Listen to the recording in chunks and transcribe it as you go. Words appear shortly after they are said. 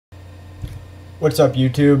What's up,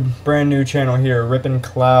 YouTube? Brand new channel here, Rippin'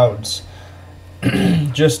 Clouds.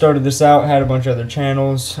 Just started this out, had a bunch of other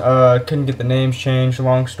channels, couldn't get the names changed.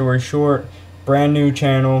 Long story short, brand new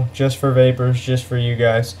channel, just for vapors, just for you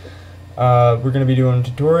guys. We're going to be doing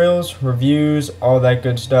tutorials, reviews, all that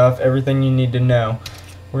good stuff, everything you need to know.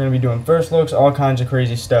 We're going to be doing first looks, all kinds of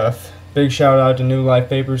crazy stuff. Big shout out to New Life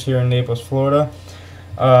Vapors here in Naples, Florida.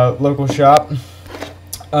 Local shop.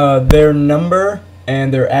 Their number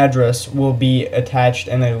and their address will be attached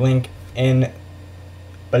in a link in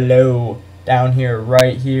below, down here,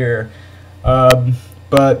 right here.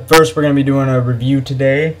 But first we're going to be doing a review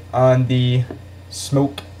today on the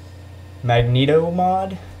Smok Magneto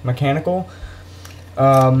mod, mechanical.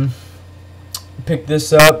 Picked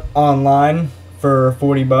this up online for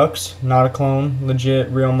 40 bucks, not a clone, legit,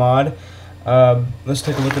 real mod. Let's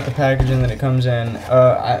take a look at the packaging that it comes in.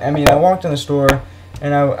 I mean, I walked in the store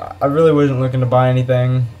and I really wasn't looking to buy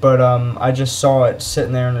anything, but I just saw it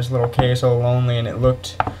sitting there in this little case all lonely, and it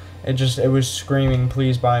was screaming,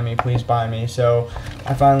 please buy me, please buy me. So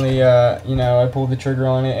I finally, I pulled the trigger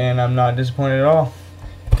on it, and I'm not disappointed at all.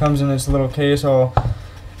 It comes in this little case all,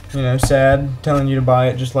 sad, telling you to buy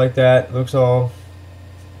it just like that. It looks all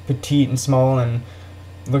petite and small, and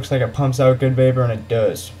looks like it pumps out good vapor, and it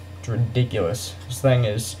does. It's ridiculous. This thing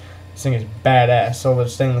is badass. Solid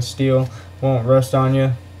stainless steel. Won't rust on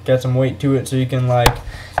you. Got some weight to it, so you can,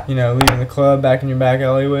 leaving the club, back in your back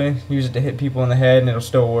alleyway, use it to hit people in the head, and it'll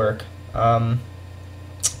still work. Came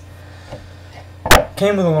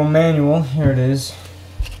with a little manual. Here it is.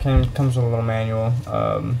 Comes with a little manual.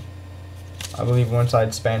 I believe one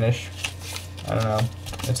side Spanish. I don't know.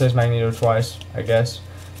 It says Magneto twice, I guess.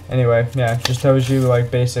 Anyway, yeah, just tells you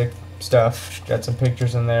basic stuff. Got some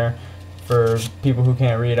pictures in there for people who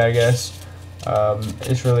can't read, I guess.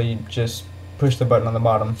 It's really just push the button on the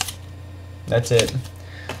bottom. That's it.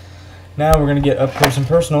 Now we're going to get up close and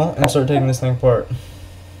personal and start taking this thing apart.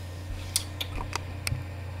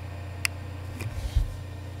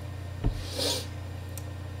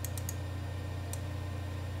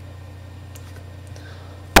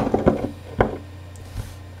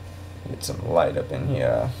 Get some light up in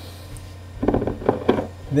here.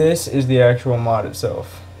 This is the actual mod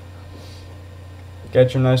itself.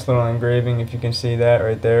 Got your nice little engraving, if you can see that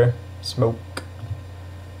right there. Smok.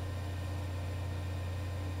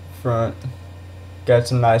 Front. Got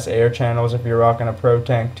some nice air channels if you're rocking a Pro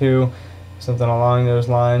Tank too. Something along those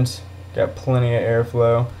lines. Got plenty of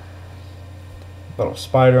airflow. Little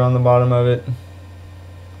spider on the bottom of it.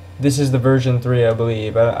 This is the version 3, I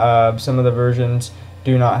believe. Some of the versions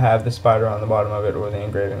do not have the spider on the bottom of it or the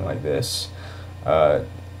engraving like this. Right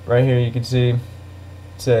here you can see it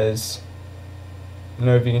says, I don't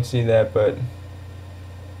know if you can see that, but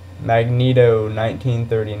Magneto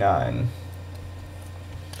 1939.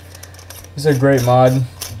 This is a great mod.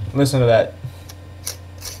 Listen to that.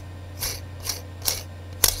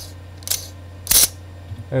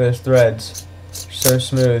 Look at those threads. So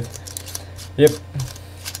smooth. Yep.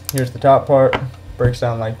 Here's the top part. Breaks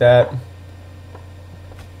down like that.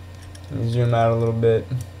 Let me zoom out a little bit.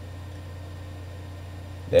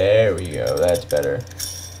 There we go. That's better.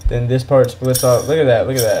 Then this part splits off. Look at that.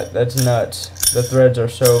 Look at that. That's nuts. The threads are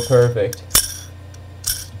so perfect.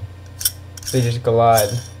 They just glide.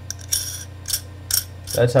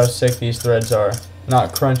 That's how sick these threads are.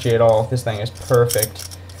 Not crunchy at all. This thing is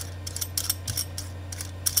perfect.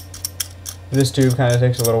 This tube kind of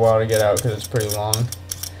takes a little while to get out because it's pretty long.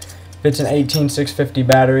 It's an 18650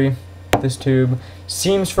 battery. This tube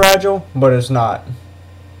seems fragile, but it's not.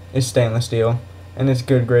 It's stainless steel, and it's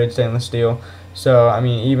good grade stainless steel. So I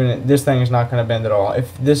mean, even this thing is not going to bend at all.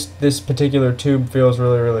 If this particular tube feels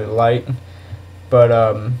really, really light, but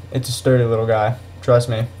it's a sturdy little guy. Trust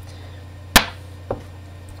me.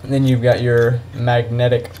 And then you've got your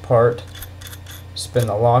magnetic part. Spin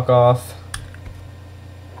the lock off.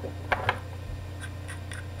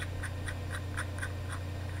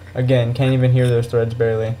 Again, can't even hear those threads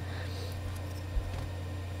barely.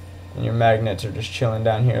 And your magnets are just chilling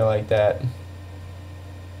down here like that.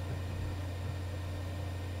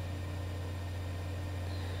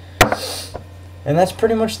 And that's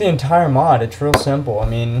pretty much the entire mod. It's real simple. I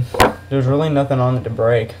mean, there's really nothing on it to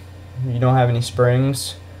break. You don't have any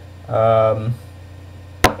springs.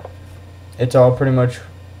 It's all pretty much,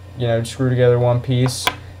 screw together one piece.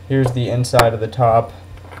 Here's the inside of the top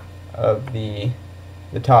of the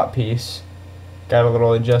top piece. Got a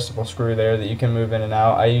little adjustable screw there that you can move in and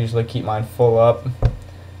out. I usually keep mine full up,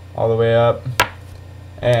 all the way up.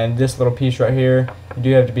 And this little piece right here, you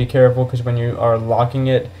do have to be careful because when you are locking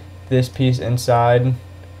it, this piece inside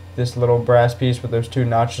this little brass piece with those two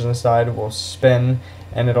notches on the side will spin,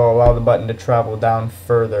 and it'll allow the button to travel down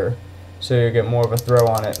further, so you get more of a throw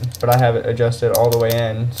on it. But I have it adjusted all the way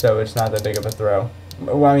in, so it's not that big of a throw.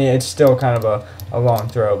 Well, I mean, it's still kind of a long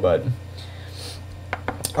throw, but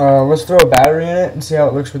let's throw a battery in it and see how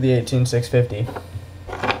it looks with the 18650.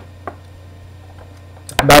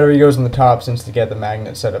 Battery goes on the top since to get the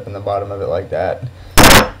magnet set up in the bottom of it like that.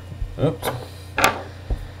 Oops.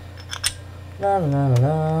 La, la, la,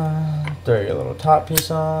 la. Throw your little top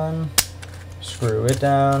piece on. Screw it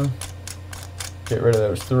down. Get rid of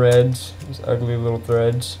those threads, those ugly little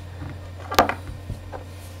threads.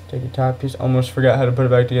 Take your top piece. Almost forgot how to put it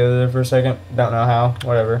back together there for a second. Don't know how.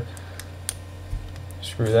 Whatever.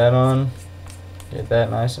 Screw that on. Get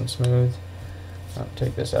that nice and smooth. I'll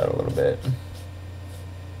take this out a little bit.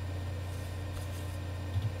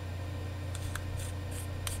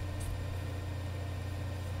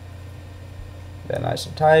 That nice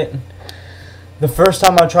and tight. The first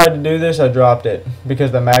time I tried to do this, I dropped it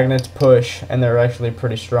because the magnets push and they're actually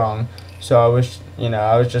pretty strong. So I was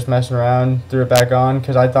just messing around, threw it back on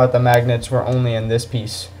because I thought the magnets were only in this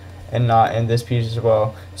piece and not in this piece as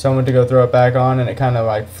well. So I went to go throw it back on and it kind of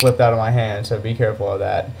like flipped out of my hand. So be careful of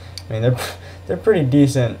that. I mean, they're pretty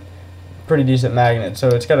decent magnets. So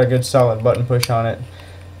it's got a good solid button push on it.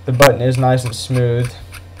 The button is nice and smooth.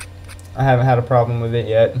 I haven't had a problem with it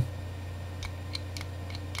yet.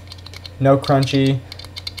 No crunchy.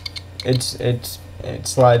 It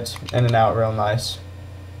slides in and out real nice,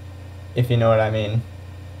 if you know what I mean.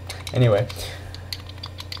 Anyway,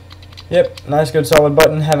 yep, nice good solid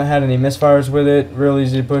button. Haven't had any misfires with it. Real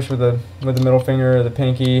easy to push with the middle finger or the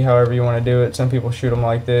pinky, however you want to do it. Some people shoot them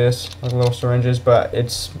like this, like little syringes, but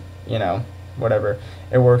it's, you know, whatever.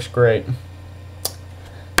 It works great.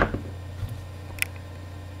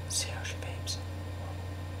 See how she vapes.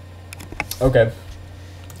 Okay.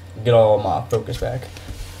 Get all of my focus back.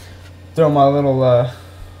 Throw my little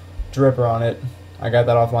dripper on it. I got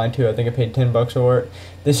that offline too. I think I paid $10 for it.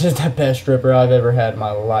 This is the best dripper I've ever had in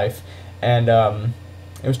my life, and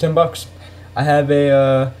it was $10. I have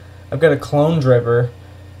I've got a clone dripper,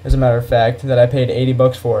 as a matter of fact, that I paid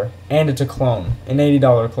 $80 for, and it's a clone, an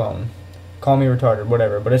 $80 clone. Call me retarded,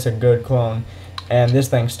 whatever, but it's a good clone, and this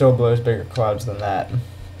thing still blows bigger clouds than that.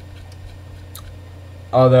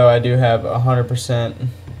 Although I do have 100%.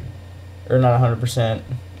 Or not 100%.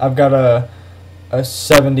 I've got a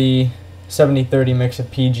 70-30 mix of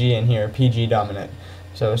PG in here, PG dominant.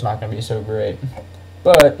 So it's not going to be so great.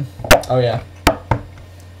 But, oh yeah,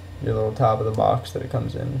 your little top of the box that it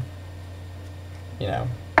comes in. You know,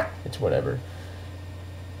 it's whatever.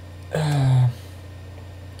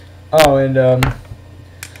 Oh, and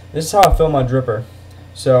this is how I fill my dripper.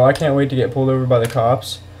 So I can't wait to get pulled over by the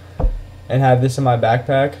cops and have this in my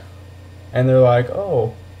backpack. And they're like,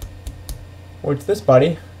 oh, what's this,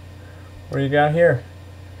 buddy? What do you got here?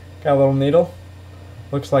 Got a little needle.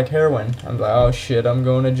 Looks like heroin. I'm like, oh shit, I'm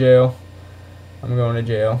going to jail. I'm going to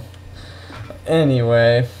jail.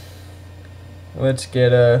 Anyway, let's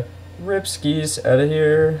get Ripskis out of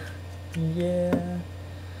here. Yeah.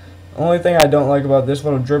 Only thing I don't like about this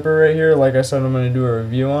little dripper right here, like I said, I'm going to do a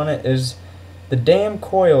review on it, is the damn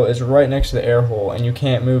coil is right next to the air hole, and you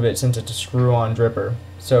can't move it since it's a screw-on dripper.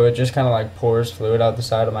 So it just kind of like pours fluid out the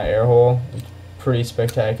side of my air hole. It's pretty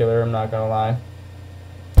spectacular, I'm not going to lie.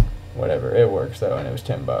 Whatever, it works though, and it was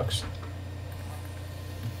 $10.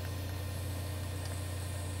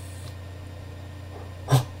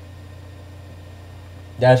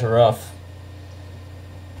 That's rough.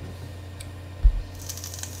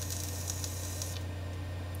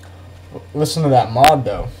 Listen to that mod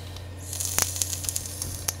though.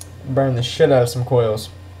 Burn the shit out of some coils.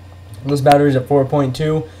 This battery's at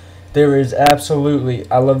 4.2. There is absolutely,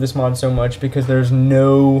 I love this mod so much because there's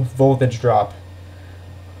no voltage drop.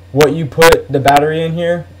 What you put the battery in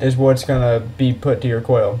here is what's gonna be put to your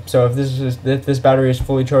coil. So if this battery is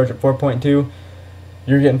fully charged at 4.2,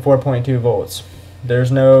 you're getting 4.2 volts.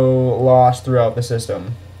 There's no loss throughout the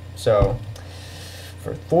system. So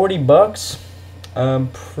for $40, I'm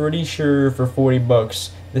pretty sure for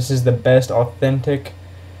 $40, this is the best authentic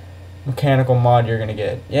mechanical mod you're gonna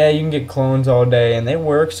get. Yeah, you can get clones all day and they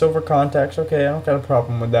work. Silver contacts, okay, I don't got a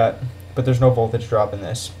problem with that. But there's no voltage drop in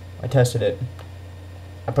this. I tested it.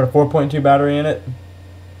 I put a 4.2 battery in it.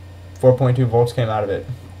 4.2 volts came out of it.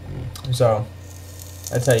 So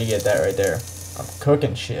that's how you get that right there. I'm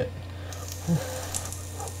cooking shit.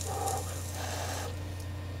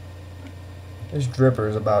 This dripper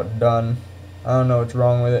is about done. I don't know what's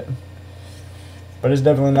wrong with it, but it's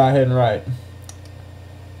definitely not hitting right.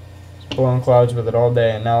 It's blowing clouds with it all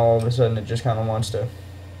day, and now all of a sudden it just kind of wants to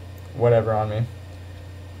whatever on me.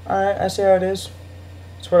 Alright, I see how it is.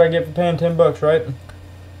 That's what I get for paying $10, right?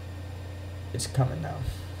 It's coming now.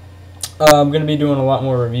 I'm going to be doing a lot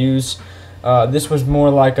more reviews. This was more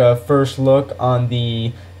like a first look on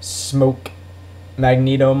the Smok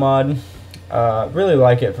Magneto mod. Really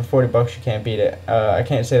like it. For $40 you can't beat it. I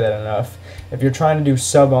can't say that enough. If you're trying to do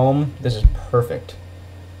sub-ohm, this is perfect.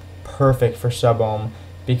 Perfect for sub-ohm,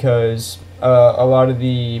 because a lot of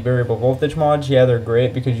the variable voltage mods, yeah, they're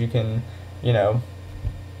great because you can, you know,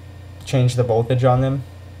 change the voltage on them.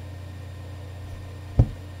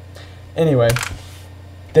 Anyway,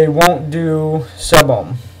 they won't do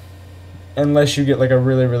sub-ohm unless you get like a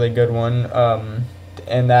really, really good one,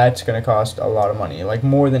 and that's going to cost a lot of money, like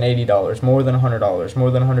more than $80, more than $100,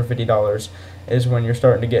 more than $150 is when you're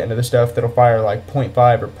starting to get into the stuff that'll fire like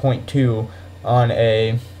 0.5 or 0.2 on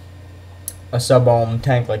a sub-ohm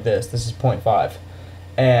tank like this. This is 0.5,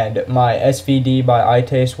 and my SVD by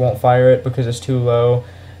iTaste won't fire it because it's too low.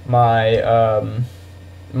 My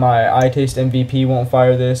iTaste MVP won't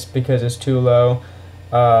fire this because it's too low.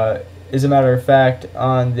 As a matter of fact,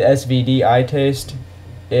 on the SVD iTaste,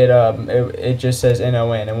 it just says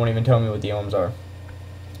NON. It won't even tell me what the ohms are.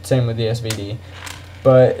 Same with the SVD.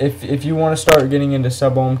 But if you want to start getting into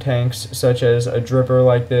sub-ohm tanks, such as a dripper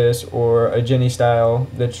like this or a Jenny style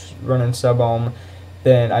that's running sub-ohm,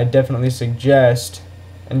 then I definitely suggest,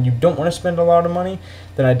 and you don't want to spend a lot of money,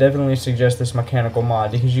 then I definitely suggest this mechanical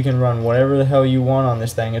mod, because you can run whatever the hell you want on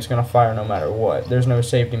this thing. It's going to fire no matter what. There's no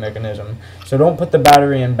safety mechanism. So don't put the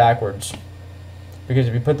battery in backwards, because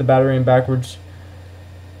if you put the battery in backwards,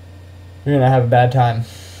 you're going to have a bad time.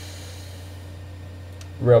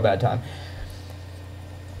 Real bad time.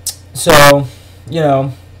 So, you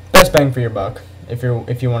know, best bang for your buck if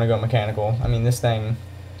you want to go mechanical. I mean, this thing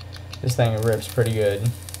rips pretty good.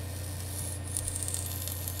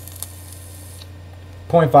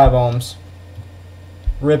 0.5 ohms.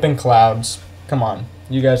 Ripping clouds. Come on,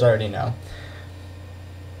 you guys already know.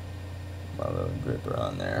 My little gripper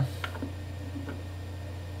on there.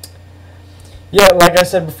 Yeah, like I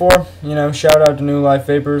said before, you know, shout out to New Life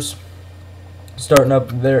Vapors. Starting up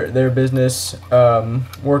their business,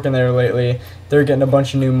 working there lately. They're getting a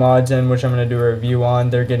bunch of new mods in, which I'm going to do a review on.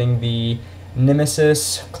 They're getting the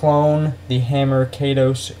Nemesis clone, the Hammer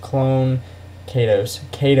Kados clone,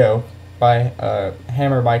 Kato by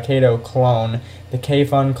Hammer by Kato clone, the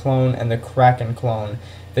K-Fun clone, and the Kraken clone.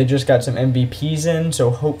 They just got some MVPs in, so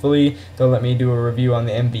hopefully they'll let me do a review on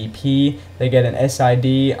the MVP. They get an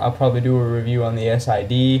SID. I'll probably do a review on the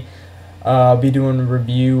SID. I'll be doing a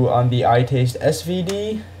review on the iTaste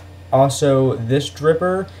SVD, also this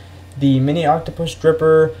dripper, the mini octopus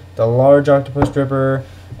dripper, the large octopus dripper,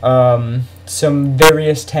 some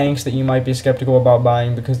various tanks that you might be skeptical about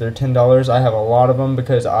buying because they're $10. I have a lot of them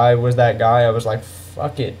because I was that guy. I was like,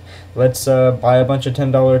 fuck it, let's buy a bunch of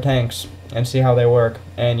 $10 tanks and see how they work.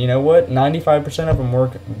 And you know what? 95% of them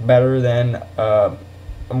work better than a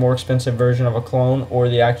more expensive version of a clone or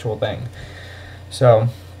the actual thing. So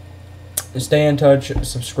stay in touch,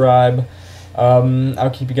 subscribe. I'll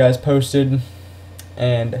keep you guys posted,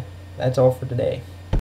 and that's all for today.